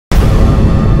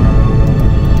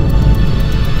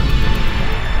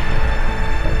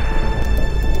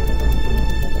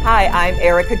Hi, I'm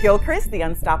Erica Gilchrist, the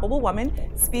Unstoppable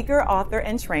Woman, speaker, author,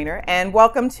 and trainer, and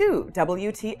welcome to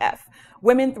WTF,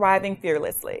 Women Thriving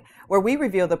Fearlessly, where we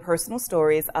reveal the personal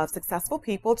stories of successful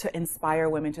people to inspire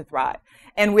women to thrive.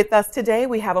 And with us today,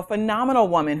 we have a phenomenal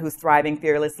woman who's thriving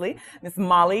fearlessly, Miss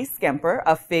Molly Skemper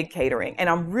of FIG Catering, and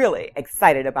I'm really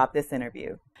excited about this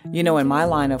interview. You know, in my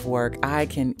line of work, I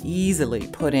can easily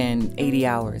put in 80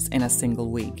 hours in a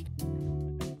single week.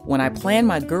 When I plan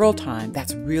my girl time,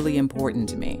 that's really important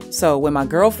to me. So when my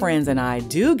girlfriends and I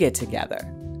do get together,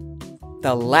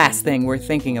 the last thing we're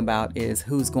thinking about is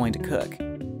who's going to cook.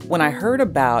 When I heard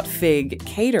about FIG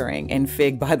Catering, and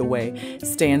FIG, by the way,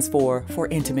 stands for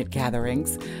Intimate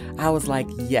Gatherings, I was like,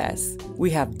 yes, we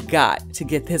have got to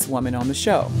get this woman on the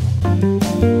show.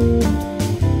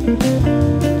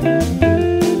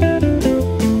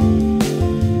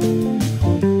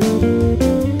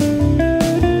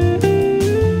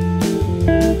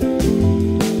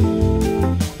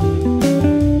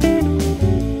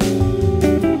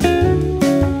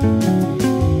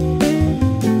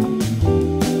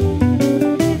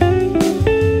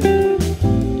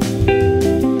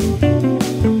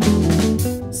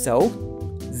 So,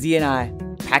 Z and I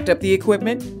packed up the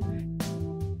equipment,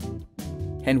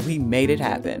 and we made it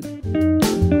happen.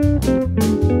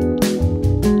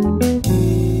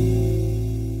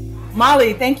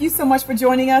 Molly, thank you so much for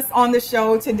joining us on the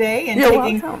show today and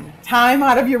taking time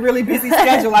out of your really busy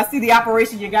schedule. I see the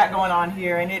operation you got going on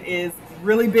here, and it is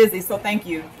really busy, so thank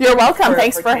you. You're welcome.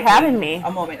 Thanks for having me.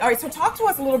 A moment. All right, so talk to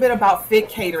us a little bit about FIG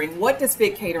Catering. What does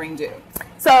FIG Catering do?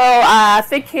 So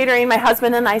FIG Catering, my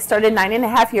husband and I started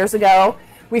 9.5 years ago.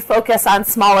 We focus on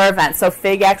smaller events. So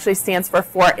FIG actually stands for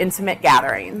Intimate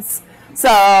Gatherings. So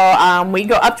we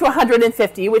go up to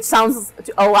 150, which sounds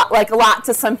a lot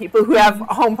to some people who have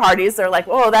home parties. They're like,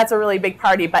 oh, that's a really big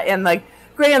party. But in the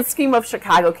grand scheme of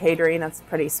Chicago catering, that's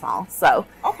pretty small. So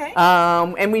okay.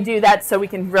 And we do that so we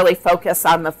can really focus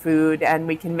on the food, and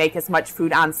we can make as much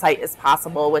food on site as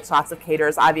possible, which lots of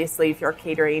caterers, obviously, if you're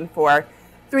catering for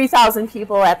 3,000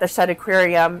 people at the Shed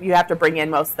Aquarium, you have to bring in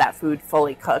most of that food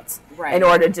fully cooked in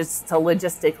order just to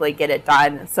logistically get it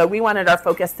done. So we wanted our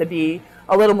focus to be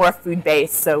a little more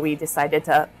food-based, so we decided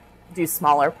to do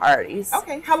smaller parties.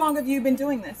 Okay. How long have you been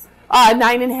doing this?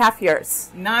 9.5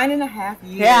 years. 9.5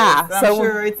 years. Yeah. I'm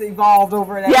sure it's evolved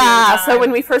over that time. So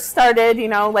when we first started, you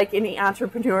know, like any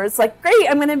entrepreneur, it's like, great,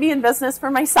 I'm going to be in business for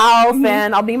myself,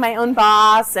 and I'll be my own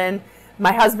boss, and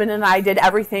my husband and I did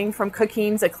everything from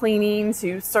cooking to cleaning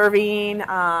to serving,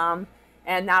 and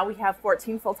now we have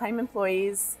 14 full-time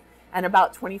employees and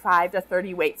about 25 to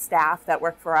 30 wait staff that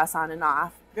work for us on and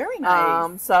off. Very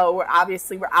nice. So we're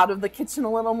out of the kitchen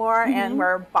a little more, and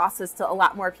we're bosses to a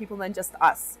lot more people than just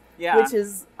us, which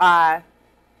is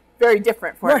very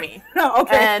different for me.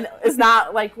 Okay. And it's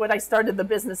not like when I started the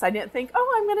business, I didn't think,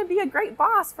 oh, I'm going to be a great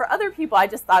boss for other people. I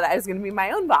just thought I was going to be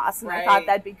my own boss, and I thought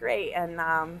that'd be great. And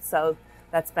so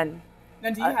that's been... Now,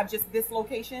 do you have just this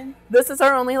location? This is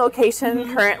our only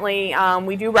location currently.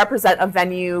 We do represent a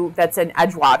venue that's in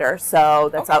Edgewater, so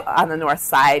that's out on the north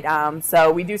side.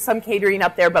 So we do some catering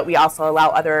up there, but we also allow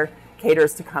other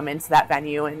caterers to come into that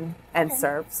venue and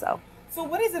serve. So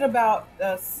what is it about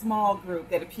a small group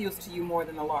that appeals to you more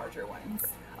than the larger ones?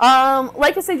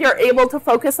 Like I said, you're able to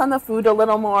focus on the food a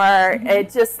little more. It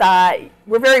just,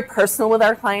 we're very personal with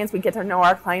our clients. We get to know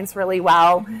our clients really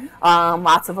well.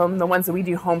 Lots of them, the ones that we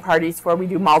do home parties for, we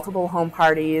do multiple home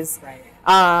parties.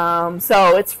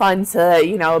 So it's fun to,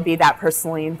 you know, be that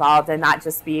personally involved and not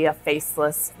just be a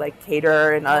faceless, like,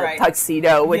 caterer in a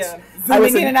tuxedo, which I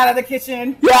was in and out of the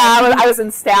kitchen. Yeah, I was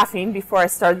in staffing before I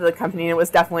started the company, and it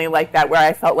was definitely like that, where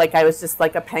I felt like I was just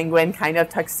like a penguin kind of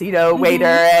tuxedo waiter,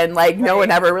 and like no one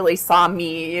ever really saw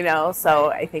me, you know. So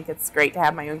I think it's great to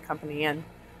have my own company and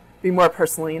be more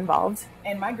personally involved.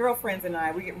 And my girlfriends and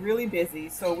I, we get really busy,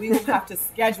 so we will have to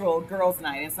schedule girls'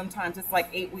 night, and sometimes it's like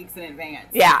 8 weeks in advance.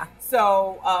 Yeah.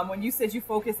 So when you said you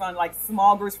focus on like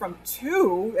small groups from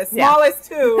 2, as small as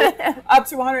 2, up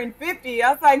to 150,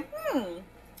 I was like,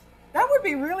 that would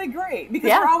be really great, because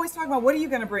we're always talking about, what are you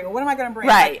going to bring, or what am I going to bring?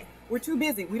 Right. Like, we're too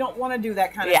busy. We don't want to do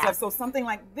that kind of stuff. So something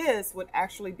like this would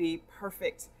actually be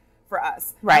perfect for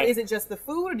us. Right. Now, is it just the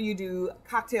food, or do you do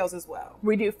cocktails as well?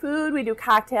 We do food, we do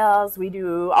cocktails, we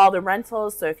do all the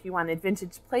rentals. So if you wanted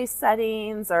vintage place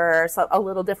settings or a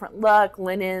little different look,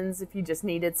 linens, if you just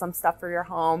needed some stuff for your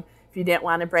home, if you didn't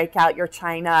want to break out your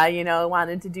china, you know,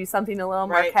 wanted to do something a little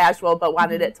more casual but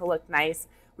wanted it to look nice,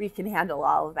 we can handle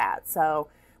all of that. So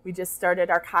we just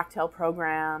started our cocktail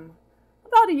program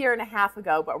about 1.5 years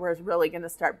ago, but we're really going to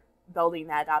start building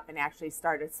that up and actually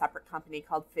start a separate company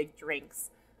called FIG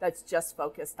Drinks. that's just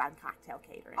focused on cocktail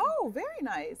catering. Oh, very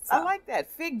nice. So. I like that.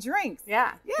 FIG drinks.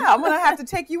 Yeah. Yeah, I'm going to have to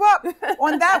take you up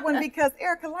on that one because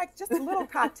Erica likes just a little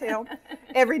cocktail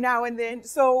every now and then.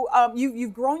 So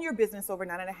you've grown your business over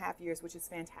 9.5 years, which is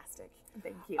fantastic.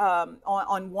 Thank you.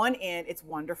 On one end, it's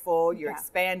wonderful. You're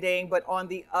expanding. But on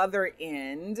the other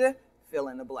end, fill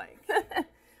in the blank.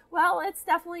 Well, it's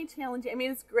definitely challenging. I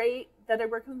mean, it's great that I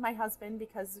work with my husband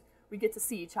because we get to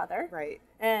see each other. Right.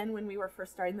 And when we were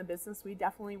first starting the business, we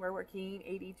definitely were working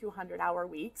 80 to 100-hour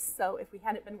weeks. So if we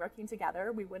hadn't been working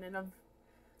together, we wouldn't have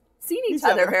seen each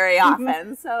other very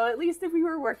often. So at least if we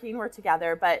were working, we're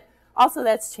together. But also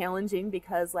that's challenging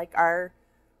because like our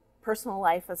personal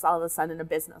life is all of a sudden a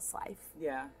business life.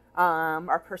 Yeah.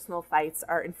 Our personal fights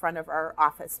are in front of our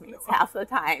office mates half the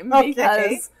time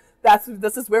because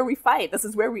this is where we fight. This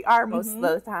is where we are most of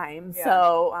the time.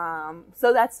 Yeah.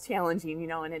 So that's challenging, you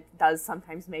know, and it does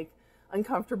sometimes make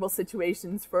uncomfortable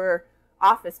situations for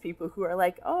office people who are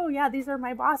like, oh yeah, these are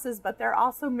my bosses, but they're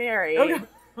also married.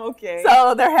 Okay.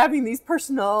 So they're having these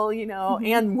personal, you know,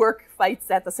 and work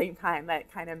fights at the same time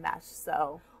that kind of mesh.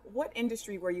 So what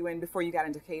industry were you in before you got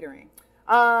into catering?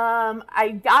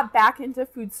 I got back into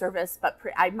food service, but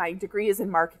my degree is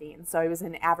in marketing. So I was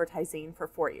in advertising for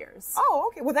 4 years. Oh,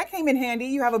 okay. Well, that came in handy.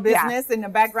 You have a business and a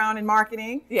background in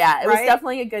marketing. Yeah, it was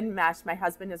definitely a good mesh. My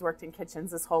husband has worked in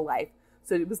kitchens his whole life.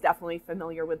 So he was definitely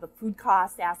familiar with the food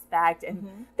cost aspect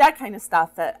and that kind of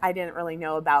stuff that I didn't really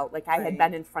know about. Like I had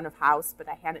been in front of house, but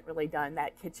I hadn't really done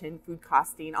that kitchen, food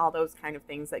costing, all those kind of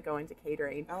things that go into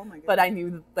catering. Oh my goodness. But I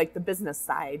knew like the business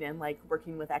side and like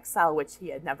working with Excel, which he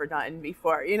had never done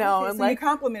before, you know. Okay, and so like, you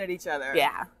complemented each other.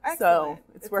 Yeah. Excellent. So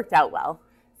it's worked out well.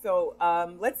 So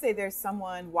let's say there's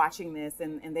someone watching this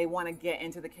and they want to get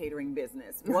into the catering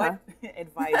business. What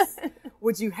advice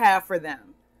would you have for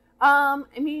them? I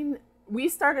mean, we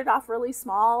started off really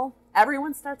small.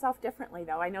 Everyone starts off differently,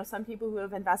 though. I know some people who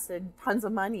have invested tons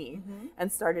of money and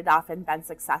started off and been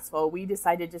successful. We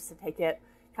decided just to take it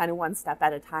kind of one step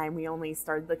at a time. We only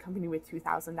started the company with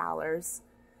 $2,000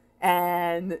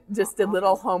 and just did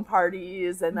little home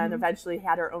parties and then eventually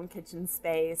had our own kitchen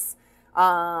space. But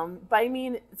I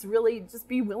mean, it's really just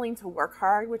be willing to work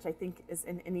hard, which I think is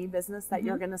in any business that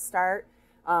you're going to start.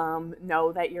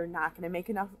 Know that you're not going to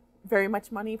make very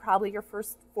much money probably your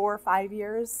first 4 or 5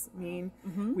 years. I mean,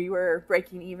 we were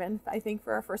breaking even, I think,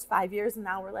 for our first 5 years, and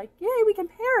now we're like, yay, we can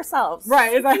pay ourselves.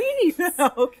 Right.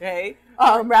 Okay.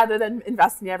 Rather than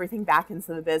investing everything back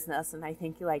into the business. And I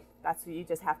think that's what you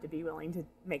just have to be willing to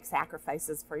make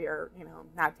sacrifices for your, you know,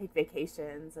 not take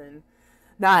vacations and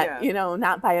not, you know,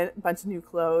 not buy a bunch of new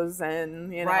clothes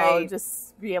and, you know,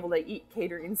 just be able to eat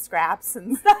catering scraps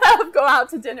and stuff, go out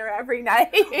to dinner every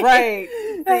night. Right.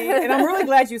 See, and I'm really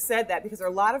glad you said that because there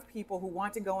are a lot of people who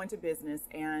want to go into business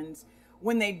and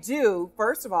when they do,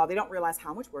 first of all, they don't realize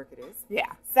how much work it is.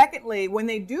 Yeah. Secondly, when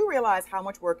they do realize how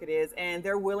much work it is and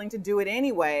they're willing to do it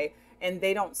anyway and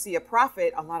they don't see a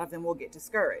profit, a lot of them will get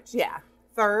discouraged. Yeah.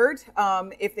 Third,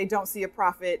 if they don't see a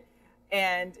profit,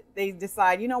 and they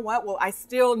decide, you know what, well, I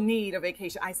still need a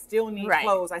vacation. I still need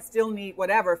clothes. I still need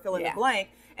whatever, fill in the blank.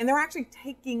 And they're actually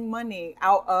taking money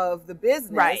out of the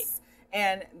business. Right.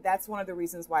 And that's one of the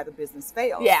reasons why the business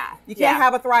fails. Yeah. You can't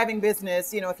have a thriving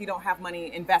business, you know, if you don't have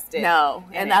money invested. No.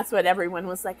 And that's what everyone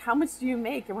was like, how much do you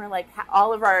make? And we're like,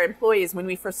 all of our employees, when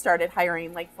we first started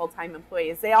hiring like full-time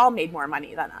employees, they all made more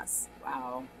money than us.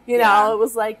 Wow. You know, it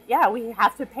was like, we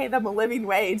have to pay them a living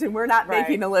wage and we're not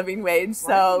making a living wage.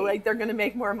 So like they're going to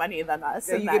make more money than us.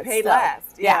 So you get paid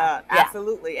last. Yeah,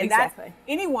 absolutely. And exactly. That's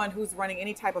anyone who's running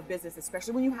any type of business,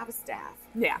 especially when you have a staff.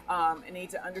 Yeah. And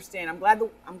need to understand. I'm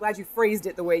glad you phrased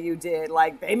it the way you did.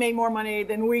 Like they make more money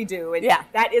than we do. And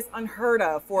that is unheard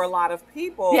of for a lot of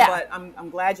people. Yeah. But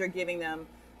I'm glad you're giving them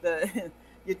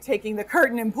you're taking the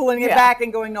curtain and pulling it back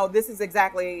and going, no, this is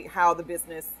exactly how the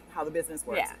business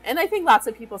works. Yeah, and I think lots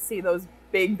of people see those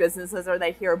big businesses or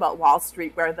they hear about Wall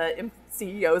Street where the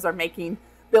CEOs are making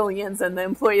billions and the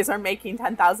employees are making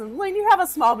 10,000. When you have a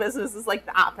small business, it's like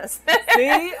the opposite.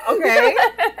 See? Okay.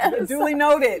 Duly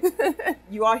noted.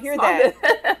 You all hear that,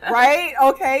 right?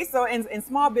 Okay. So, and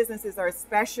small businesses are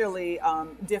especially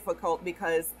difficult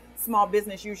because small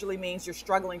business usually means you're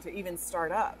struggling to even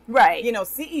start up. Right. You know,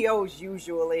 CEOs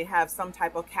usually have some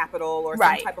type of capital or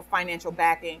some type of financial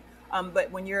backing.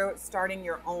 But when you're starting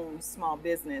your own small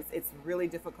business, it's really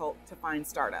difficult to find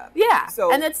startup. Yeah.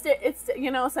 So, and it's you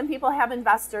know, some people have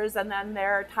investors and then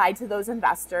they're tied to those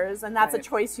investors, and that's a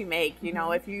choice you make. You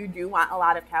know, if you do want a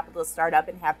lot of capital to start up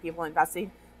and have people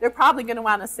investing, they're probably going to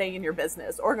want to stay in your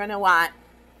business or going to want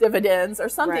dividends or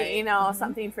something, you know,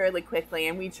 something fairly quickly.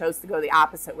 And we chose to go the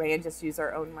opposite way and just use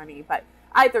our own money. But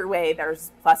either way,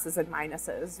 there's pluses and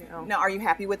minuses, you know. Now, are you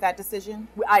happy with that decision?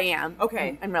 I am.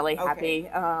 Okay. I'm really happy.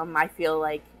 I feel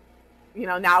like, you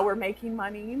know, now we're making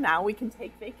money. Now we can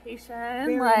take vacation.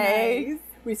 Very nice.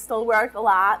 We still work a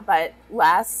lot, but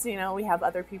less. You know, we have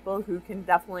other people who can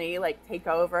definitely like take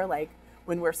over, like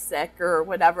when we're sick or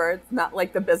whatever. It's not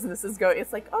like the business is going.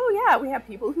 It's like, oh yeah, we have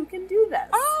people who can do this.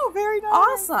 Oh, very nice.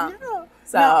 Awesome. Yeah.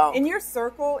 So now, in your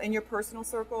circle, in your personal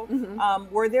circle,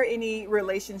 Mm-hmm. were there any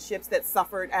relationships that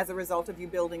suffered as a result of you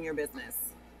building your business?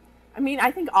 I mean,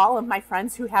 I think all of my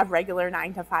friends who have regular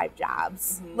 9-to-5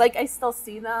 jobs, Mhm. like I still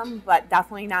see them, but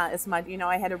definitely not as much. You know,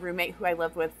 I had a roommate who I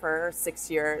lived with for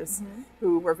 6 years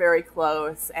who were very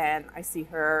close, and I see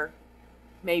her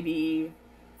maybe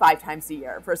 5 times a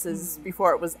year versus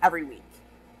before it was every week.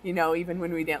 You know, even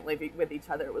when we didn't live with each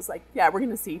other, it was like, yeah, we're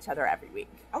going to see each other every week.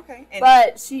 Okay.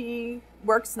 But she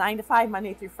works 9 to 5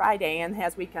 Monday through Friday and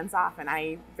has weekends off, and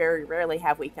I very rarely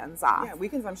have weekends off. Yeah,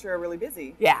 weekends I'm sure are really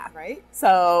busy. Yeah. Right?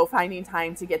 So finding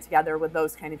time to get together with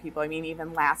those kind of people. I mean,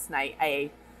 even last night,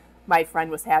 my friend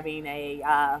was having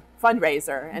a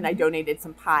fundraiser, and I donated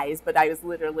some pies, but I was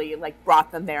literally like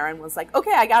brought them there and was like,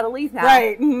 okay, I got to leave now.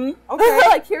 Right. Mm-hmm. Okay.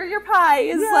 Like, here are your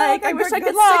pies. Yeah, like, okay, I wish I good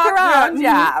could luck. stick around.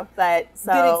 Yeah. Yeah. But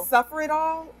so. Did it suffer at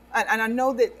all? And I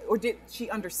know that, or did she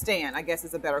understand, I guess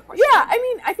is a better question. Yeah, I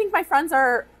mean, I think my friends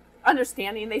are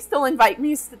understanding. They still invite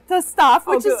me to stuff,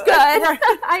 which is good. good. Right.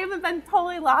 I haven't been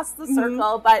totally lost the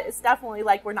circle, but it's definitely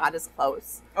like we're not as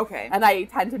close. Okay. And I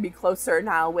tend to be closer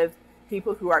now with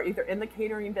people who are either in the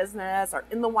catering business or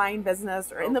in the wine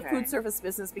business or in the food service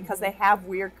business because they have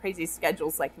weird, crazy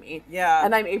schedules like me. Yeah.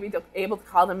 And I'm able to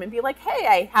call them and be like,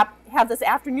 hey, I have this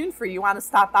afternoon for you. Want to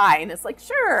stop by? And it's like,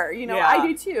 sure, you know, Yeah. I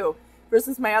do too.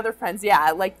 Versus my other friends,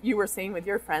 yeah, like you were saying with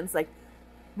your friends, like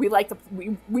we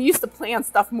used to plan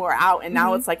stuff more out, and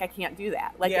now it's like I can't do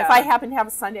that. Like if I happen to have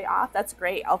a Sunday off, that's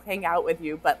great. I'll hang out with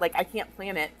you, but like I can't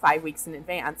plan it 5 weeks in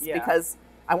advance because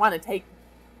I want to take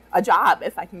a job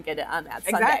if I can get it on that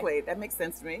Sunday. Exactly. That makes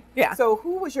sense to me. Yeah. So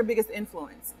who was your biggest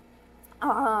influence?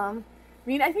 I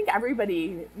mean, I think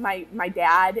everybody, my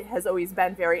dad has always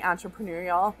been very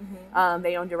entrepreneurial.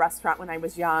 They owned a restaurant when I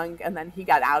was young, and then he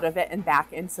got out of it and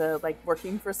back into like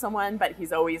working for someone, but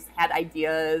he's always had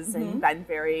ideas and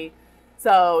been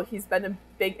so he's been a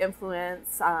big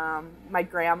influence. My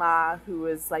grandma, who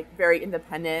was like very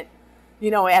independent,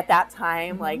 you know, at that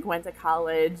time, like went to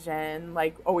college and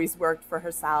like always worked for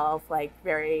herself, like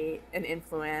very an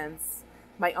influence.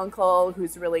 My uncle,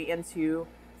 who's really into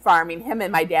farming, him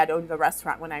and my dad owned the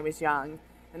restaurant when I was young.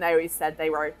 And I always said they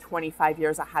were 25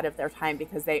 years ahead of their time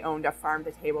because they owned a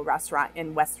farm-to-table restaurant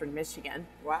in Western Michigan.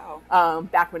 Wow.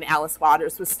 Back when Alice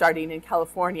Waters was starting in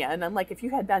California. And I'm like, if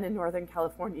you had been in Northern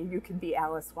California, you could be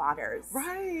Alice Waters.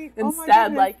 Right.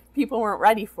 Instead, like, people weren't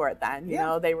ready for it then. You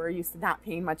know, they were used to not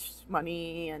paying much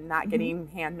money and not getting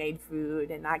handmade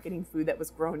food and not getting food that was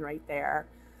grown right there.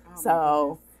 Oh,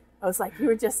 so I was like, you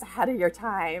were just ahead of your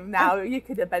time. Now you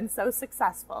could have been so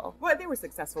successful. Well, they were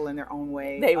successful in their own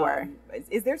way. They were.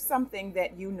 Is there something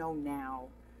that you know now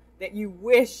that you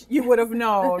wish you would have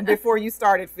known before you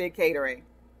started FIG Catering?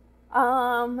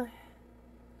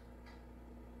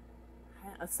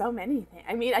 So many things.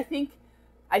 I mean, I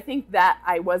think that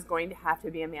I was going to have to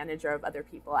be a manager of other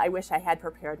people. I wish I had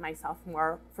prepared myself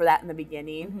more for that in the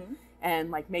beginning.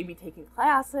 And like maybe taking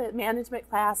management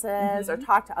classes or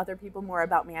talk to other people more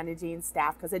about managing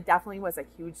staff, because it definitely was a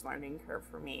huge learning curve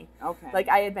for me. Okay. Like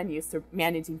I had been used to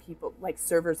managing people like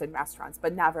servers in restaurants,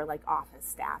 but never like office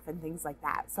staff and things like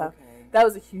that. So that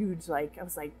was a huge, like, I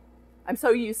was like, I'm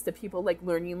so used to people like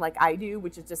learning like I do,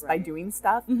 which is just by doing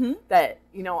stuff that,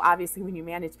 you know, obviously when you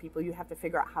manage people, you have to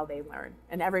figure out how they learn,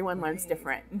 and everyone learns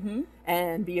different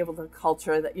and be able to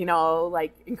culture that, you know,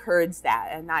 like encourage that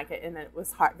and not get, and it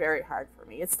was very hard for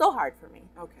me. It's still hard for me.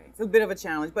 Okay. It's a bit of a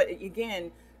challenge, but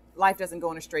again, life doesn't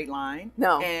go in a straight line.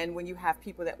 No. And when you have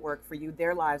people that work for you,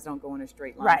 their lives don't go in a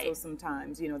straight line. Right. So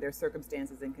sometimes, you know, there's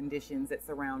circumstances and conditions that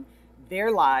surround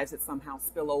their lives that somehow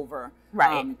spill over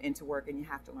into work, and you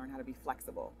have to learn how to be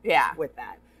flexible with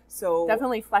that. So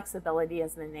definitely flexibility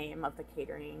is the name of the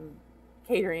catering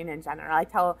in general. I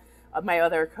tell my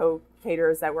other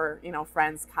co-caterers that were, you know,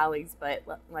 friends, colleagues, but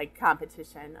like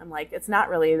competition, I'm like, it's not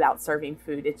really about serving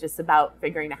food. It's just about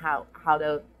figuring out how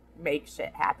to make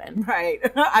shit happen. Right.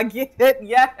 I get it.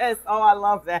 Yes. Oh, I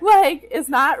love that. Like, it's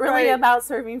not really about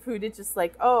serving food. It's just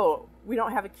like, oh, we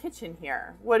don't have a kitchen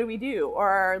here. What do we do?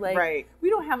 Or like, we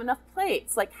don't have enough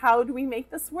plates. Like, how do we make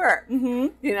this work?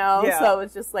 You know? So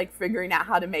it's just like figuring out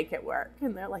how to make it work.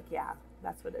 And they're like, yeah,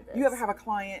 that's what it is. You ever have a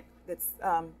client that's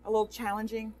a little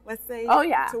challenging, let's say, oh,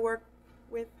 yeah. to work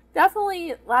with?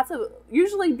 Definitely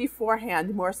usually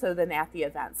beforehand, more so than at the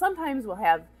event. Sometimes we'll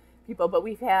have people, but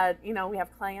we have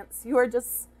clients who are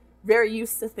just very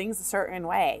used to things a certain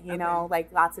way, you know,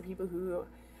 like lots of people who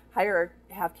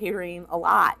have catering a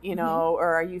lot, you know,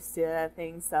 or are used to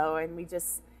things. So, and we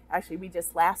just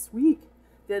last week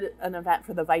did an event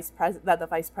for the vice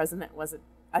president was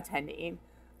attending.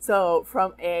 So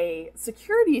from a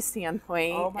security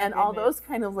standpoint and all those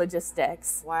kind of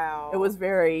logistics, it was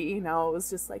very, it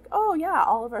was just like, oh yeah,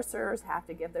 all of our servers have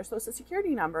to give their social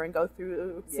security number and go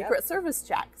through Secret Service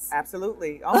checks.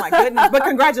 Absolutely. Oh my goodness. But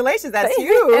congratulations. That's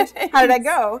huge. How did that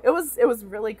go? It was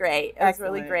really great. It was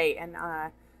really great. And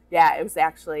it was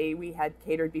actually, we had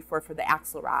catered before for the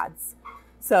axle rods.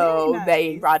 So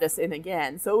they brought us in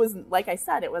again. So it was, like I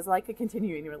said, it was like a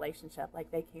continuing relationship. Like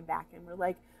they came back and were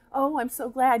like, oh, I'm so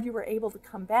glad you were able to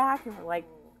come back. And we're like,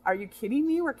 are you kidding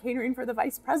me? We're catering for the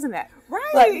vice president.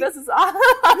 Right. Like, this is awesome.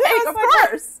 Of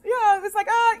course. Yeah, it's like,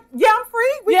 yeah, I'm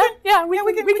free. We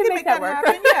can make that work.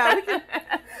 Happen. Yeah,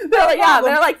 we can.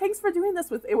 They're like, thanks for doing this.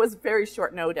 It was very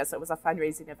short notice. It was a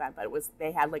fundraising event, but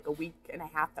they had like a week and a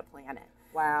half to plan it.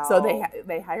 Wow. So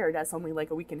they hired us only like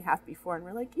a week and a half before, and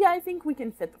we're like, yeah, I think we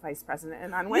can fit the vice president.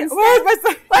 And on Wednesday,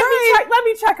 let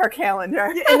me check our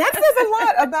calendar. Yeah, and that says a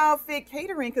lot about FIG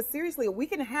Catering, because seriously, a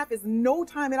week and a half is no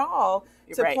time at all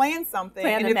to plan something.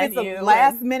 And if it's a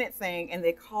last minute thing and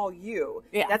they call you,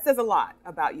 that says a lot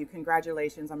about you.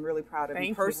 Congratulations. I'm really proud of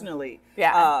you personally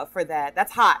for that.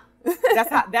 That's hot.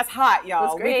 That's hot, y'all.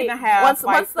 That's great. Week and a half.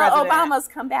 Once the Obamas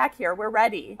come back here, we're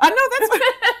ready. I know that's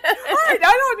right.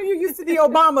 I know you're used to the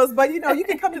Obamas, but you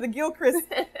can come to the Gilchrist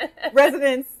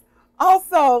residence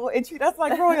also and treat us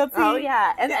like royalty. Oh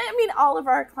yeah, and I mean, all of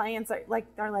our clients are like,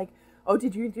 oh,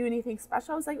 did you do anything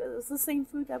special? I was like, it's the same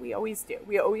food that we always do.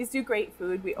 We always do great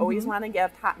food. We always want to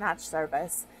give top-notch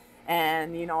service.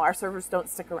 And, our servers don't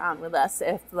stick around with us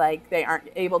if, they aren't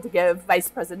able to give vice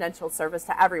presidential service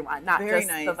to everyone, not just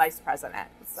the vice president.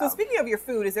 So speaking of your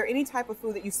food, is there any type of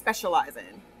food that you specialize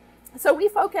in? So we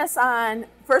focus on,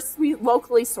 first, we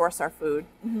locally source our food.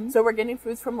 So we're getting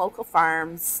foods from local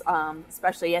farms,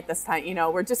 especially at this time.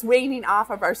 We're just waning off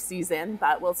of our season,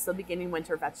 but we'll still be getting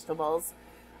winter vegetables.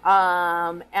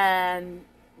 And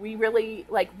we really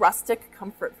like rustic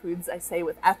comfort foods, I say,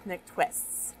 with ethnic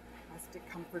twists.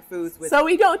 Comfort foods with so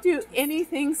we don't do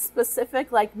anything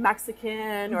specific like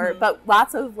Mexican but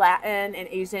lots of Latin and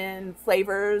Asian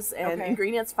flavors and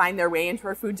ingredients find their way into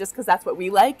our food just because that's what we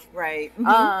like. Right.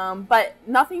 But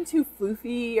nothing too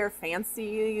floofy or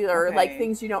fancy or like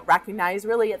things you don't recognize.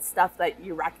 Really, it's stuff that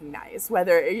you recognize,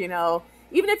 whether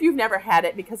even if you've never had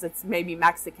it because it's maybe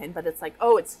Mexican, but it's like,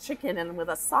 oh, it's chicken and with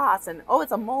a sauce, and oh,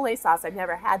 it's a mole sauce. I've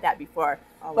never had that before,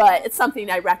 but it's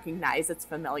something I recognize. It's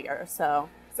familiar. So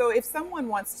if someone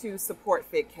wants to support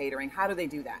FIG Catering, how do they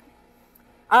do that?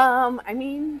 I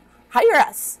mean, hire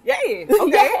us. Yay.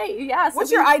 Okay. Yay. Yes.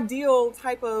 What's your ideal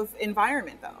type of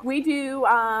environment, though? We do,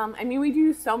 we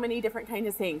do so many different kinds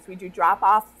of things. We do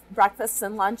drop-off breakfasts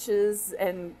and lunches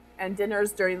and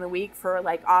dinners during the week for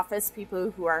like office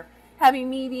people who are having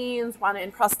meetings, want to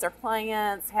impress their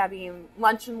clients, having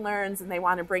lunch and learns, and they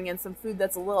want to bring in some food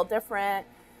that's a little different,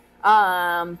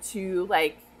 to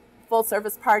like full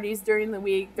service parties during the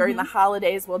week. During the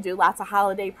holidays, we'll do lots of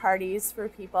holiday parties for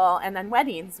people. And then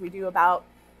weddings. We do about,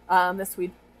 this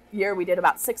year we did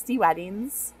about 60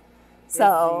 weddings.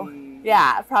 So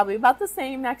yeah, probably about the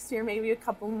same next year, maybe a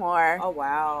couple more. Oh,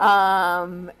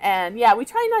 wow. And yeah, we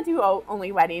try not to do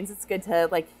only weddings. It's good to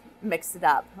like mix it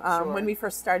up. When we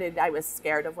first started, I was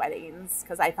scared of weddings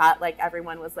because I thought like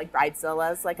everyone was like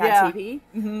bridezillas like on TV.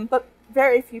 But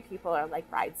very few people are like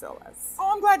bridezillas.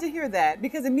 Oh, I'm glad to hear that,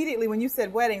 because immediately when you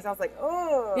said weddings, I was like,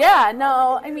 oh. Yeah,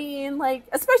 no, I mean, like,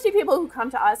 especially people who come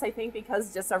to us, I think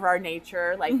because just of our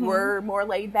nature, like we're more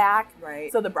laid back. Right.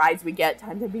 So the brides we get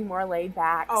tend to be more laid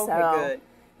back. Oh, so, okay, good.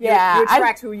 Yeah. You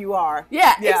attract who you are.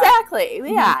 Yeah, exactly.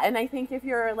 Yeah. And I think if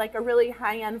you're like a really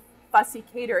high-end fussy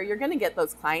caterer, you're going to get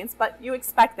those clients, but you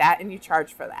expect that and you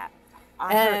charge for that.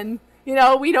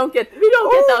 We don't get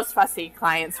those fussy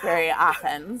clients very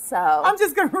often. So I'm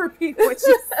just going to repeat what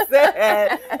you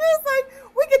said. It's like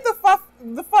we get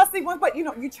the fussy ones, but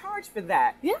you charge for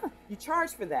that. Yeah, you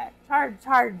charge for that.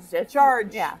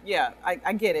 Charge. Yeah, yeah.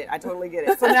 I get it. I totally get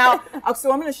it. So now,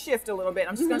 so I'm going to shift a little bit.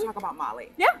 I'm just going to talk about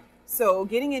Molly. Yeah. So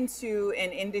getting into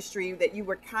an industry that you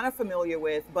were kind of familiar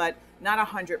with, but not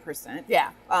 100%.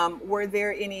 Yeah. Were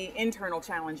there any internal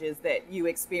challenges that you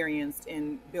experienced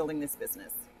in building this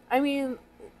business? I mean,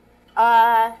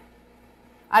 I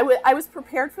was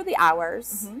prepared for the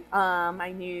hours.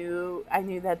 I knew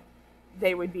that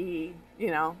they would be,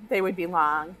 they would be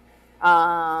long.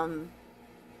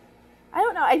 I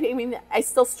don't know. I mean, I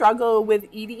still struggle with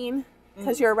eating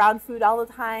because you're around food all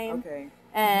the time. Okay.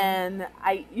 And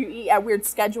you eat at weird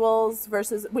schedules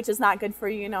which is not good for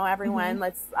you. You know, everyone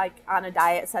that's like on a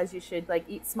diet says you should like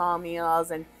eat small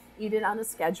meals and eat it on a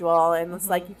schedule. And it's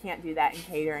like, you can't do that in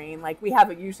catering. Like we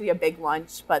have usually a big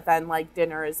lunch, but then like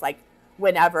dinner is like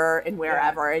whenever and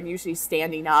wherever, and usually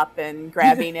standing up and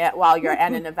grabbing it while you're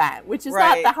at an event, which is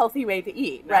not the healthy way to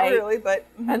eat, right? Not really, but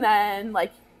and then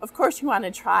like, of course you want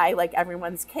to try like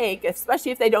everyone's cake,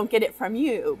 especially if they don't get it from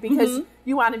you, because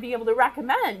you want to be able to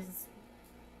recommend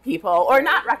people or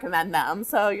not recommend them.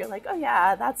 So you're like, oh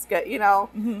yeah, that's good, you know.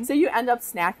 So you end up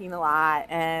snacking a lot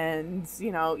and,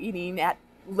 you know, eating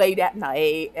late at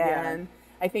night. And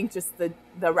I think just the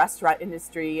restaurant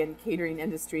industry and catering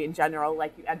industry in general,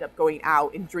 like you end up going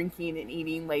out and drinking and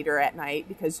eating later at night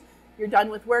because you're done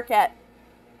with work at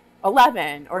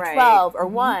 11 or 12 or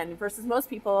 1 versus most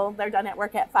people, they're done at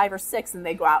work at 5 or 6 and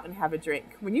they go out and have a drink.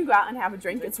 When you go out and have a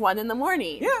drink, it's 1 in the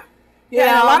morning.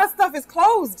 Yeah, a lot of stuff is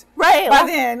closed by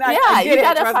then. You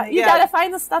gotta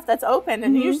find the stuff that's open,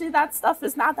 and usually that stuff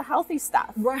is not the healthy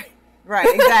stuff. Right,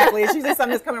 exactly. It's usually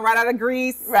something that's coming right out of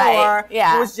grease, or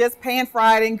it was just pan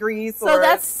fried in grease. So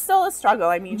that's still a struggle.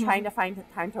 I mean, trying to find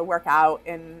time to work out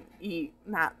and eat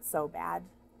not so bad.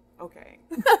 Okay.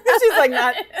 She's like,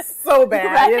 not so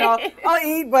bad, you know. I'll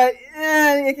eat, but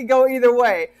it could go either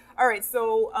way. All right,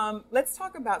 so let's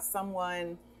talk about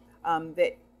someone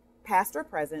that, past or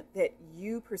present, that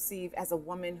you perceive as a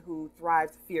woman who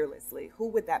thrives fearlessly. Who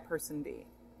would that person be?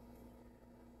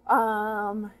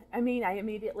 I mean, I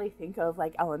immediately think of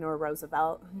like Eleanor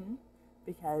Roosevelt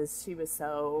because she was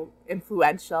so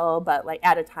influential, but like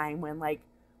at a time when like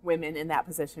women in that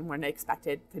position weren't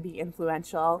expected to be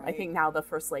influential. I think now the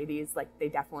first ladies, like they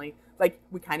definitely, like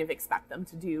we kind of expect them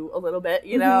to do a little bit,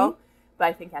 you know. But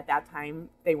I think at that time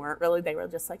they weren't really. They were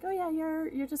just like, oh yeah,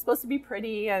 you're just supposed to be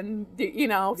pretty and do, you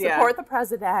know, support the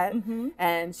president.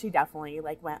 And she definitely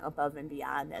like went above and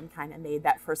beyond and kind of made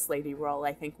that first lady role,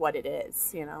 I think, what it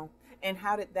is, you know. And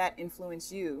how did that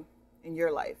influence you in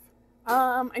your life?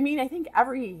 I mean, I think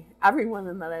every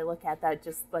woman that I look at that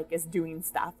just like is doing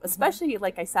stuff, especially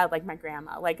like I said, like my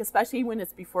grandma, like especially when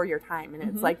it's before your time and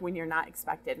it's like when you're not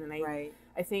expected. And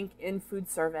I think in food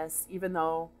service, even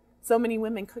though so many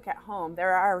women cook at home,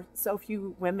 there are so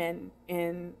few women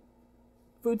in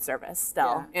food service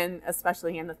still, and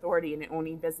especially in authority and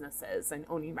owning businesses and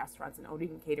owning restaurants and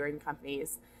owning catering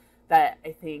companies, that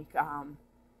I think,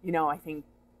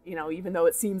 even though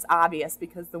it seems obvious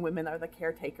because the women are the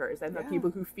caretakers and the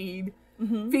people who feed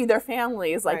their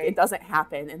families, like it doesn't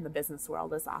happen in the business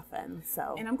world as often.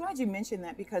 So, and I'm glad you mentioned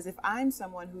that, because if I'm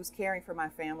someone who's caring for my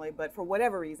family, but for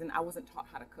whatever reason, I wasn't taught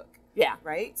how to cook.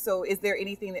 Right. So is there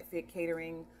anything that FIG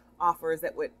Catering offers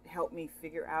that would help me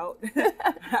figure out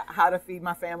how to feed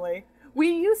my family? We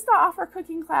used to offer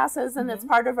cooking classes, and it's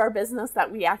part of our business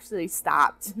that we actually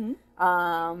stopped.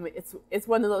 It's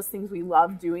one of those things we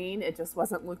love doing. It just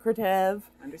wasn't lucrative.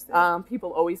 Understood.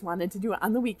 People always wanted to do it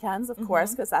on the weekends, of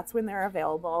course, because that's when they're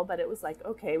available. But it was like,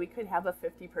 okay, we could have a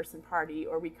 50-person party,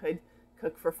 or we could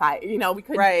cook for 5. You know, we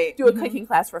could do a cooking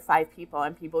class for 5 people,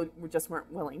 and people just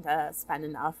weren't willing to spend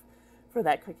enough for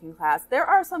that cooking class. There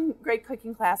are some great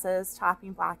cooking classes,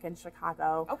 Chopping Block in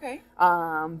Chicago.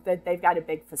 That they've got a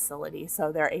big facility,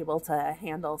 so they're able to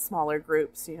handle smaller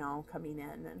groups, you know, coming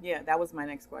in. And that was my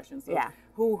next question. So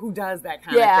who does that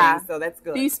kind of thing? So that's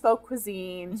good. Bespoke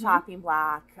Cuisine, Chopping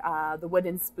Block, the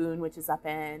Wooden Spoon, which is up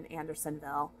in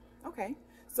Andersonville. Okay.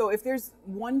 So if there's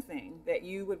one thing that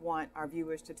you would want our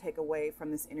viewers to take away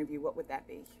from this interview, what would that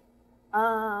be?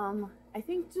 I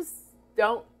think just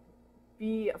don't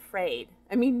be afraid.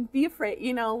 I mean, be afraid,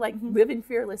 you know, like living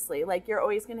fearlessly. Like you're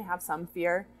always going to have some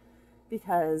fear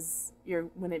because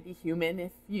wouldn't be human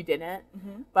if you didn't,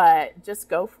 but just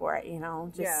go for it, you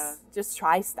know, just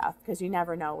try stuff because you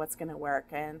never know what's going to work.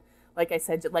 And like I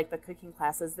said, like the cooking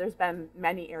classes, there's been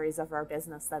many areas of our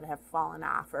business that have fallen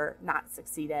off or not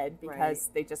succeeded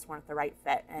because they just weren't the right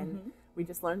fit. And we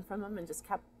just learned from them and just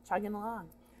kept chugging along.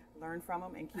 Learn from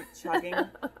them and keep chugging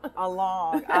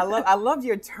along. I love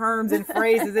your terms and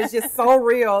phrases. It's just so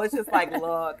real. It's just like,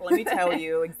 look, let me tell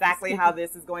you exactly how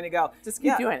this is going to go. Just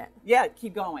keep doing it. Yeah,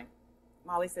 keep going.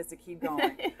 Molly says to keep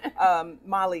going.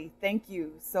 Molly, thank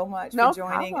you so much for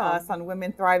joining us on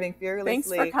Women Thriving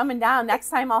Fearlessly. Thanks for coming down. Next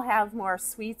time I'll have more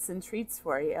sweets and treats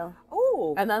for you.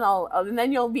 Oh. And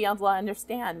then you'll be able to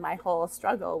understand my whole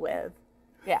struggle with,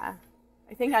 I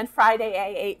think on Friday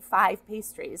I ate 5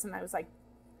 pastries and I was like,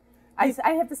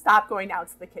 I have to stop going out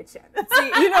to the kitchen. See,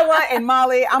 you know what? And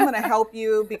Molly, I'm going to help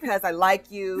you because I like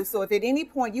you. So if at any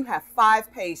point you have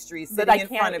 5 pastries sitting in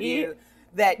front of you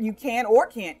that you can or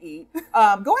can't eat, go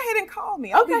ahead and call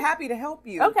me. I'll be happy to help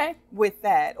you with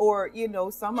that, or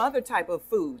some other type of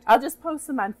food. I'll just post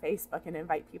them on Facebook and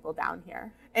invite people down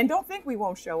here. And don't think we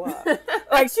won't show up.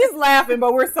 Like, she's laughing,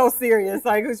 but we're so serious.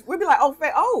 Like, we'd be like,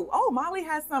 oh, Molly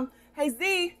has some. Hey,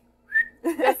 Z,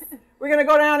 we're going to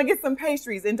go down and get some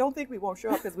pastries. And don't think we won't show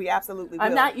up, because we absolutely will.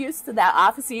 I'm not used to that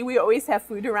office. See, we always have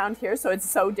food around here, so it's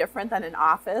so different than an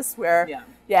office where,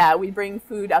 we bring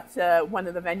food up to one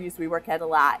of the venues we work at a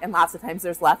lot. And lots of times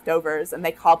there's leftovers, and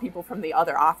they call people from the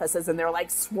other offices, and they're like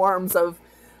swarms of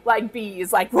like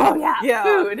bees, like, whoa,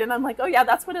 food. And I'm like, oh yeah,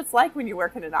 that's what it's like when you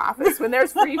work in an office. When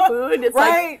there's free food, it's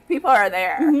like people are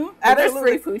there. When there's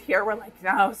free food here, we're like,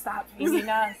 no, stop feeding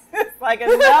us. It's like,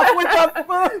 enough with the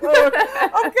food.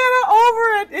 I'm kind of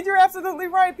over it. And you're absolutely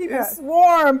right. People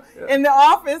swarm in the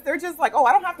office. They're just like, oh,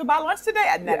 I don't have to buy lunch today.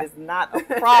 And that is not a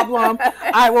problem.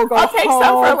 I will go I'll take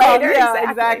some for later.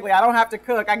 Exactly. I don't have to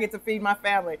cook. I get to feed my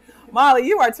family. Molly,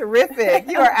 you are terrific.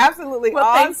 You are absolutely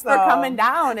awesome. Thanks for coming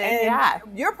down. And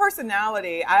your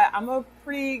personality, I'm a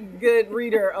pretty good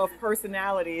reader of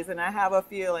personalities, and I have a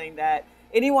feeling that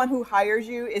anyone who hires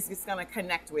you is just going to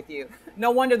connect with you.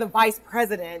 No wonder the vice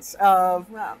president of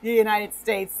the United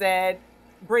States said,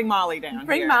 bring Molly down here.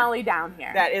 Bring Molly down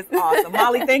here. That is awesome.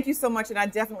 Molly, thank you so much, and I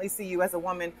definitely see you as a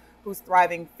woman who's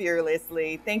thriving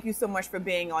fearlessly. Thank you so much for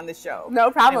being on the show.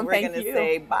 No problem. And we're going to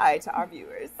say bye to our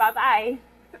viewers. Bye-bye.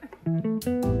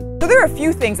 So there are a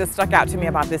few things that stuck out to me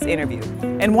about this interview,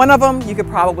 and one of them you could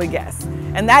probably guess,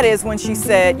 and that is when she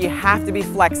said you have to be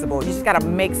flexible. You just got to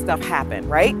make stuff happen,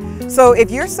 right? So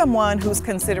if you're someone who's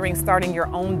considering starting your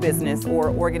own business or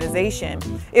organization,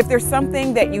 if there's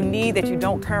something that you need that you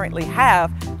don't currently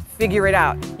have, figure it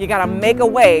out. You got to make a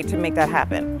way to make that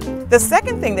happen. The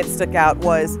second thing that stuck out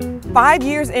was 5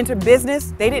 years into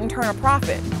business, they didn't turn a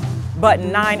profit. But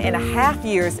 9.5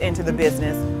 years into the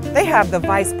business, they have the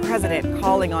vice president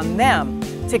calling on them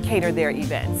to cater their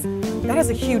events. That is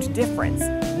a huge difference.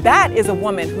 That is a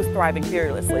woman who's thriving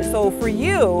fearlessly. So for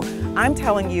you, I'm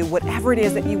telling you, whatever it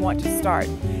is that you want to start,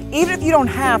 even if you don't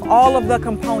have all of the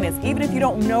components, even if you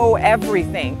don't know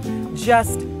everything,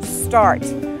 just start.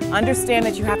 Understand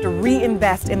that you have to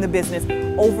reinvest in the business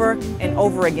over and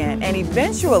over again. And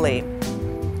eventually,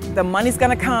 the money's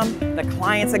going to come, the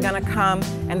clients are going to come,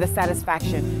 and the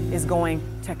satisfaction is going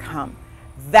to come.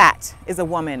 That is a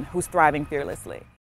woman who's thriving fearlessly.